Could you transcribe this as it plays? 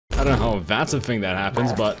I don't know if that's a thing that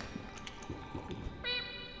happens, but...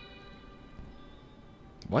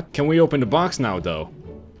 What? Can we open the box now, though?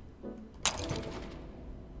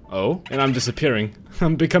 Oh, and I'm disappearing.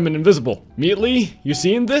 I'm becoming invisible. Immediately? You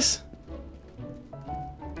seeing this?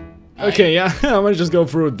 Okay, yeah, I'm gonna just go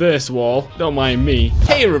through this wall. Don't mind me.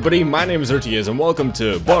 Hey everybody, my name is Ertyez and welcome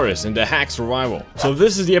to Boris and the Hack Survival. So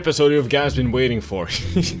this is the episode you guys been waiting for.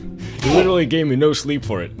 You literally gave me no sleep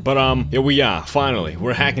for it. But here we are, finally,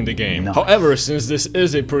 we're hacking the game. Nice. However, since this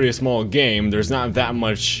is a pretty small game, there's not that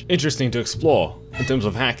much interesting to explore in terms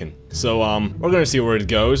of hacking. So we're gonna see where it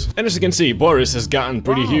goes. And as you can see, Boris has gotten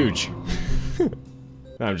pretty huge.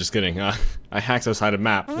 No, I'm just kidding. I hacked outside the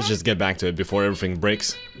map. Let's just get back to it before everything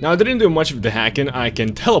breaks. Now, I didn't do much of the hacking. I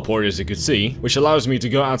can teleport, as you could see, which allows me to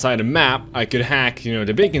go outside the map. I could hack, you know,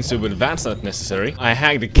 the bacon soup, but that's not necessary. I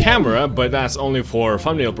hacked the camera, but that's only for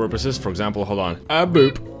thumbnail purposes. For example, hold on.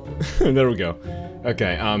 Boop. There we go.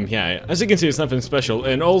 Okay, yeah, as you can see, it's nothing special.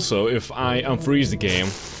 And also, if I unfreeze the game...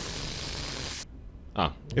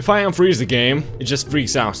 if I unfreeze the game, it just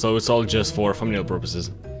freaks out, so it's all just for thumbnail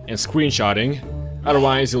purposes. And screenshotting.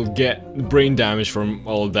 Otherwise, you'll get brain damage from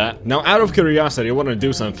all of that. Now, out of curiosity, I want to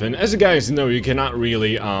do something. As you guys know, you cannot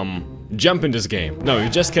really, jump in this game. No, you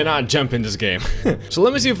just cannot jump in this game. So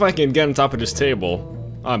let me see if I can get on top of this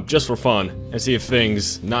table, just for fun, and see if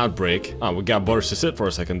things not break. We got Boris to sit for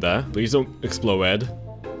a second there. Please don't explode.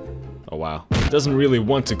 Oh, wow. Doesn't really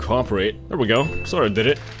want to cooperate. There we go. Sort of did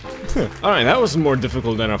it. Alright, that was more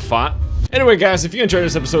difficult than I thought. Anyway, guys, if you enjoyed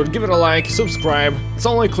this episode, give it a like, subscribe. It's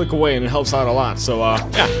only a click away and it helps out a lot, so,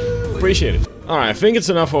 yeah, appreciate it. Alright, I think it's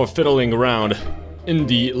enough of fiddling around in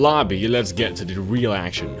the lobby. Let's get to the real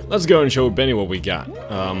action. Let's go and show Benny what we got.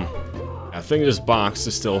 I think this box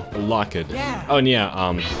is still locked. Oh, and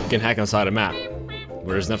yeah, you can hack inside a map.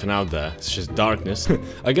 Where there's nothing out there, it's just darkness.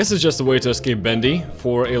 I guess it's just a way to escape Bendy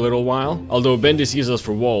for a little while. Although Bendy sees us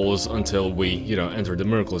for walls until we, you know, enter the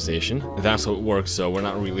Miracle Station. That's how it works, so we're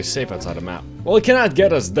not really safe outside the map. Well, it cannot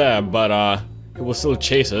get us there, but it will still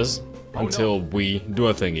chase us until we do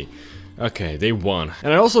a thingy. Okay, day 1.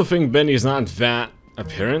 And I also think Bendy is not that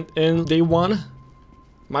apparent in day 1.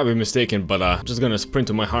 Might be mistaken, but I'm just gonna sprint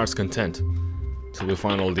to my heart's content. So we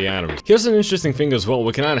find all the items. Here's an interesting thing as well.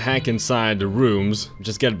 We cannot hack inside the rooms.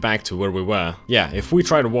 Just get back to where we were. Yeah, if we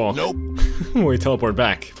try to walk, nope. We teleport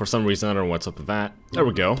back. For some reason, I don't know what's up with that. There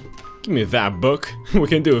we go. Give me that book. We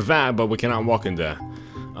can do that, but we cannot walk in there.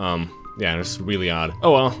 Yeah, it's really odd.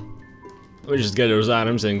 Oh well. Let me just get those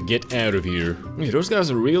items and get out of here. Okay, those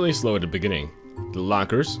guys are really slow at the beginning. The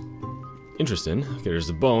lockers. Interesting. Okay, there's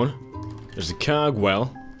the bone. There's the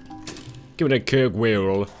cogwheel. Give me that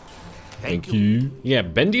cogwheel. Thank you. Yeah,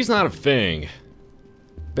 Bendy's not a thing.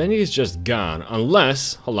 Bendy is just gone.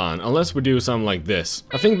 Unless, hold on, unless we do something like this.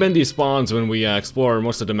 I think Bendy spawns when we explore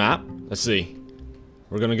most of the map. Let's see.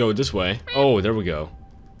 We're gonna go this way. Oh, there we go.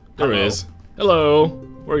 There it is. Hello.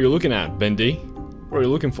 Where are you looking at, Bendy? What are you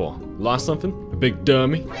looking for? Lost something? A big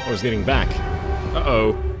dummy? I was getting back.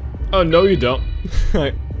 Uh-oh. Oh, no you don't.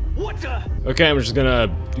 What the? Okay, I'm just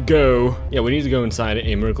gonna go. Yeah, we need to go inside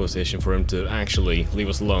a Miracle Station for him to actually leave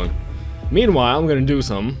us alone. Meanwhile, I'm gonna do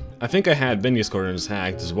some. I think I had Bendy's coordinates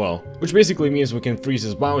hacked as well, which basically means we can freeze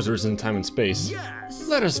his browsers in time and space. Yes.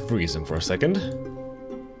 Let us freeze him for a second.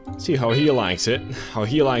 See how he likes it. How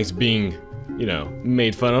he likes being, you know,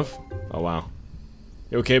 made fun of. Oh wow.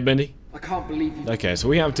 You okay, Bendy? I can't believe you. Okay, so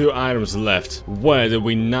we have 2 items left. Where did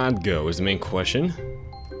we not go is the main question.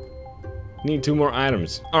 Need 2 more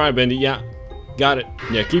items. Alright, Bendy, yeah. Got it.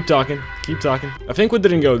 Yeah, keep talking. Keep talking. I think we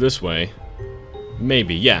didn't go this way.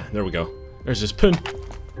 Maybe, yeah, there we go. There's a spoon.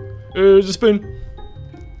 There's a spoon.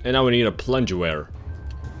 And now we need a plungeware.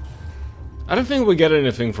 I don't think we get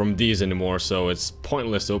anything from these anymore, so it's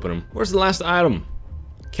pointless to open them. Where's the last item?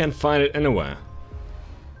 Can't find it anywhere.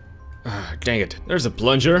 Ah, dang it. There's a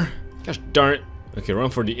plunger. Gosh darn it. Okay, run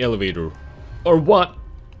for the elevator. Or what?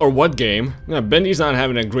 Or what game? No, Bendy's not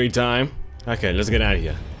having a great time. Okay, let's get out of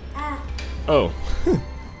here. Oh.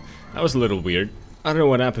 That was a little weird. I don't know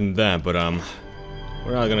what happened there, but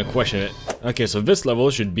we're not gonna question it. Okay, so this level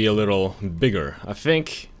should be a little bigger. I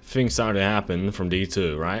think things started to happen from day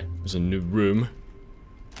 2, right? There's a new room.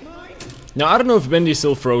 Now, I don't know if Bendy's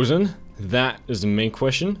still frozen. That is the main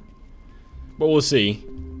question. But we'll see.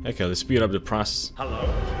 Okay, let's speed up the process. Hello.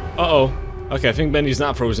 Uh-oh. Okay, I think Bendy's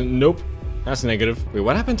not frozen. Nope. That's negative. Wait,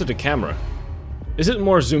 what happened to the camera? Is it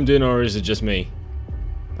more zoomed in or is it just me?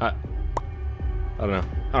 I don't know.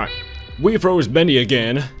 Alright. We froze Bendy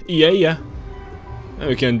again. Yeah.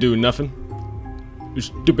 We can't do nothing. You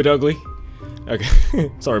stupid ugly. Okay.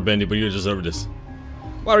 Sorry, Bendy, but you deserve this.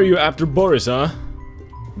 Why are you after Boris, huh?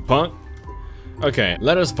 Punk? Okay,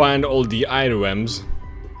 let us find all the items.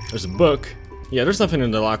 There's a book. Yeah, there's nothing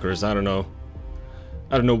in the lockers. I don't know.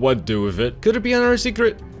 I don't know what to do with it. Could it be another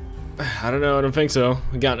secret? I don't know. I don't think so.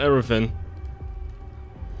 We got everything.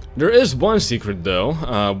 There is one secret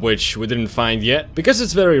though, which we didn't find yet, because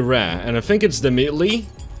it's very rare, and I think it's the immediately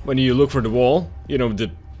when you look for the wall, you know,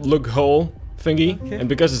 the look hole thingy, okay. And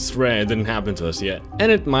because it's rare, it didn't happen to us yet,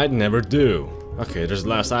 and it might never do. Okay, there's the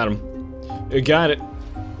last item. You got it.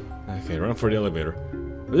 Okay, run for the elevator.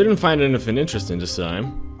 We didn't find anything interesting this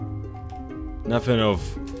time. Nothing of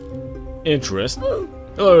interest.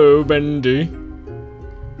 Hello, Bendy.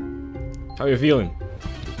 How are you feeling?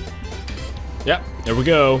 Yep, there we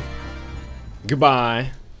go.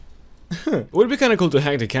 Goodbye. It would be kind of cool to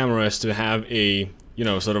hack the cameras to have a, you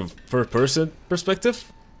know, sort of first-person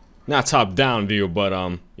perspective. Not top-down view, but,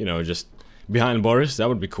 you know, just behind Boris. That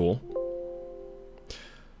would be cool.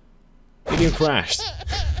 The game crashed.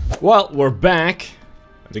 Well, we're back.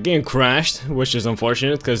 The game crashed, which is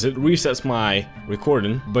unfortunate because it resets my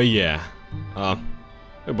recording. But yeah.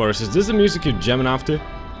 Hey Boris, is this the music you're jamming off to?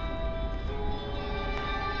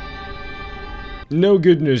 No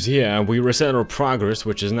good news here, we reset our progress,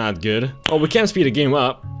 which is not good. Well, we can speed the game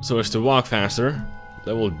up, so as to walk faster.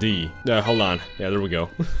 Level D. Hold on. Yeah, there we go.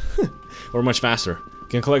 We're much faster. We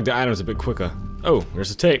can collect the items a bit quicker. Oh,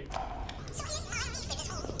 there's a tape.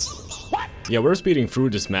 Yeah, we're speeding through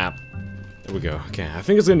this map. There we go. Okay, I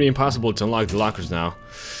think it's gonna be impossible to unlock the lockers now.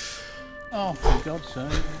 Oh, for God's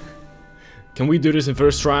sake. Can we do this in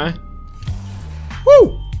first try?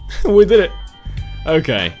 Woo! We did it!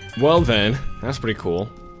 Okay, well then, that's pretty cool.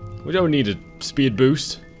 We don't need a speed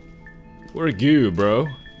boost. We're good, bro.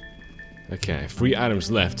 Okay, 3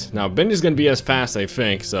 items left. Now, Bendy's gonna be as fast, I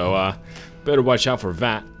think, so, better watch out for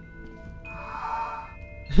that.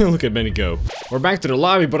 Look at Bendy go. We're back to the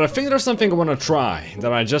lobby, but I think there's something I wanna try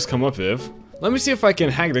that I just come up with. Let me see if I can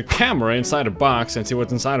hack the camera inside a box and see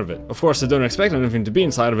what's inside of it. Of course, I don't expect anything to be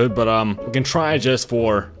inside of it, but, we can try just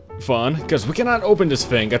for fun, because we cannot open this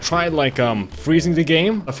thing. I tried like freezing the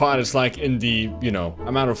game. I thought it's like in the, you know,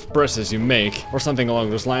 amount of presses you make or something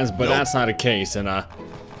along those lines, but that's not the case, and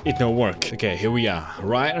it don't work. Okay, here we are,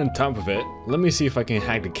 right on top of it. Let me see if I can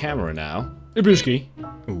hack the camera now. Ibushki.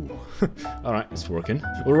 Ooh. Alright, it's working.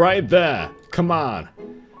 Right there. Come on.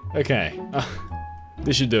 Okay.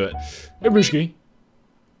 This should do it. Ibushki.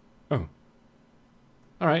 Oh.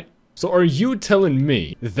 Alright. So are you telling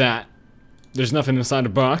me that there's nothing inside the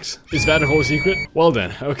box? Is that the whole secret? Well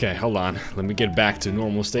then, okay, hold on. Let me get back to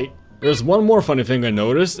normal state. There's one more funny thing I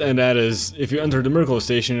noticed, and that is, if you enter the miracle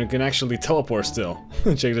station, you can actually teleport still.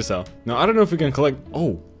 Check this out. Now, I don't know if we can collect...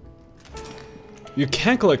 Oh. You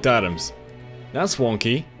can collect items. That's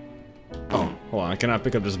wonky. Oh, hold on, I cannot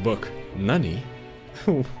pick up this book. Nani?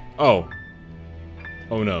 Oh.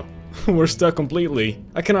 Oh no. We're stuck completely.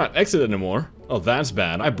 I cannot exit anymore. Oh, that's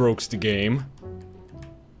bad. I broke the game.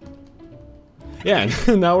 Yeah,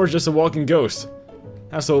 now we're just a walking ghost.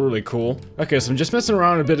 That's all really cool. Okay, so I'm just messing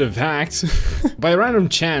around a bit of hacks. By a random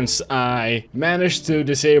chance, I managed to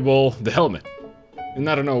disable the helmet. And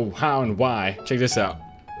I don't know how and why. Check this out.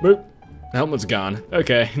 Boop. The helmet's gone.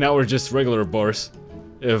 Okay, now we're just regular Boris.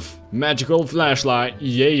 If magical flashlight,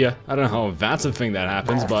 yeah. I don't know how that's a thing that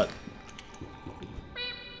happens, but...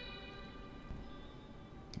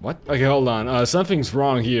 What? Okay, hold on. Something's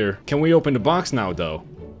wrong here. Can we open the box now, though?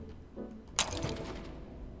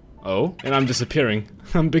 Oh, and I'm disappearing.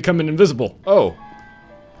 I'm becoming invisible. Oh.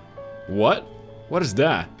 What? What is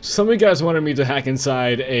that? Some of you guys wanted me to hack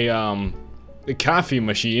inside a coffee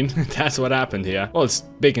machine. That's what happened here. Well, it's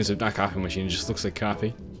bacon soup, not coffee machine. It just looks like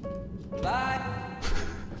coffee. Bye.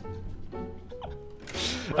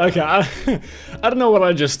 Okay, I don't know what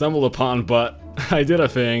I just stumbled upon, but I did a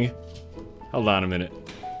thing. Hold on a minute.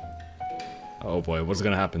 Oh boy, what's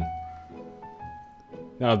gonna happen?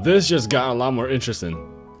 Now this just got a lot more interesting.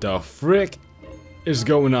 The frick is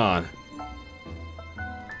going on?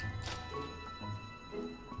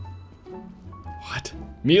 What?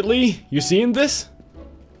 Meatly? You seeing this?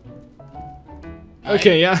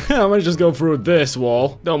 Okay, yeah, I'm gonna just go through this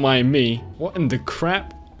wall. Don't mind me. What in the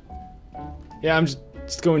crap? Yeah, I'm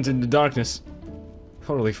just going into the darkness.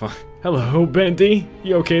 Totally fine. Hello, Bendy.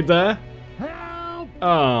 You okay there? Help!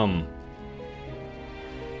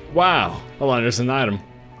 Wow. Hold on, there's an item.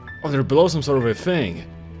 Oh, they're below some sort of a thing.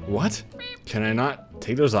 What? Can I not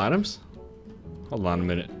take those items? Hold on a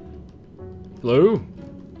minute. Hello?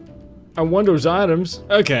 I want those items.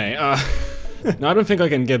 Okay, no, I don't think I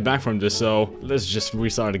can get back from this, so let's just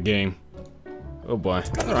restart the game. Oh boy.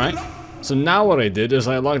 Alright. So now what I did is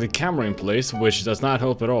I locked the camera in place, which does not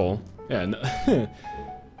help at all. Yeah,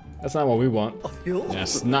 no That's not what we want.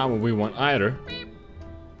 That's not what we want either.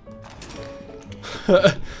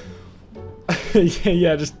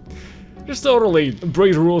 yeah, just totally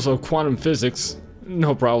break the rules of quantum physics.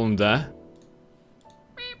 No problem there.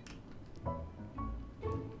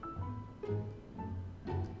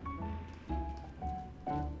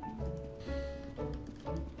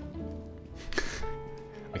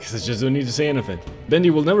 I guess I just don't need to say anything.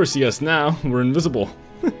 Bendy will never see us now. We're invisible.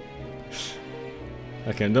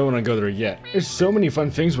 Okay, I don't want to go there yet. There's so many fun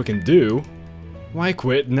things we can do. Why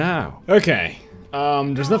quit now? Okay.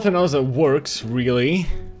 There's nothing else that works, really.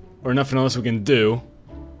 Or nothing else we can do.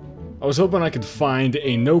 I was hoping I could find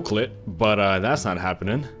a no-clit, but that's not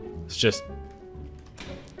happening. Let's just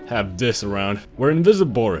have this around. We're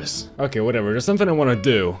invisible, Boris. Okay, whatever. There's something I want to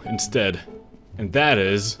do instead. And that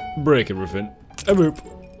is break everything. A boop.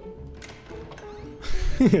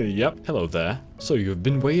 Yep. Hello there. So you've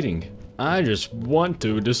been waiting. I just want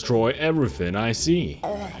to destroy everything I see.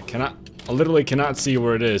 I literally cannot see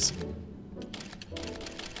where it is.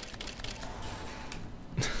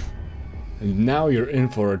 And now you're in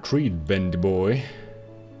for a treat, Bendy boy.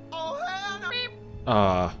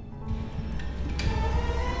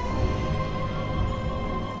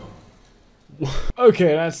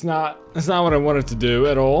 Okay, that's not what I wanted to do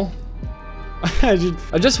at all. I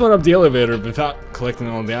just went up the elevator without collecting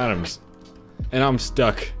all the items. And I'm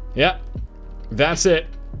stuck. Yep. That's it.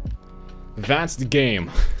 That's the game.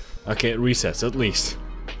 Okay, it resets at least.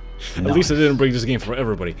 Nice. At least I didn't break this game for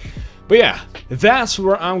everybody. But yeah, that's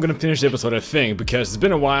where I'm gonna finish the episode, I think, because it's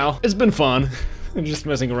been a while. It's been fun. I'm just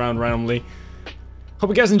messing around randomly. Hope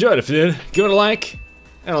you guys enjoyed. If you did, give it a like,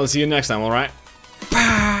 and I'll see you next time, alright?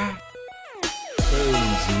 Bye!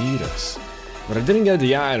 Need us. But I didn't get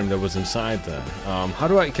the item that was inside there.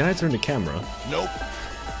 Can I turn the camera? Nope.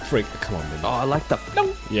 Freak, come on, man. Oh, I like the...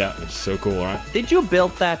 No. Yeah, it's so cool, right? Did you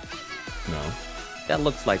build that? No. That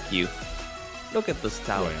looks like you. Look at this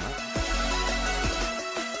tower. Oh, yeah.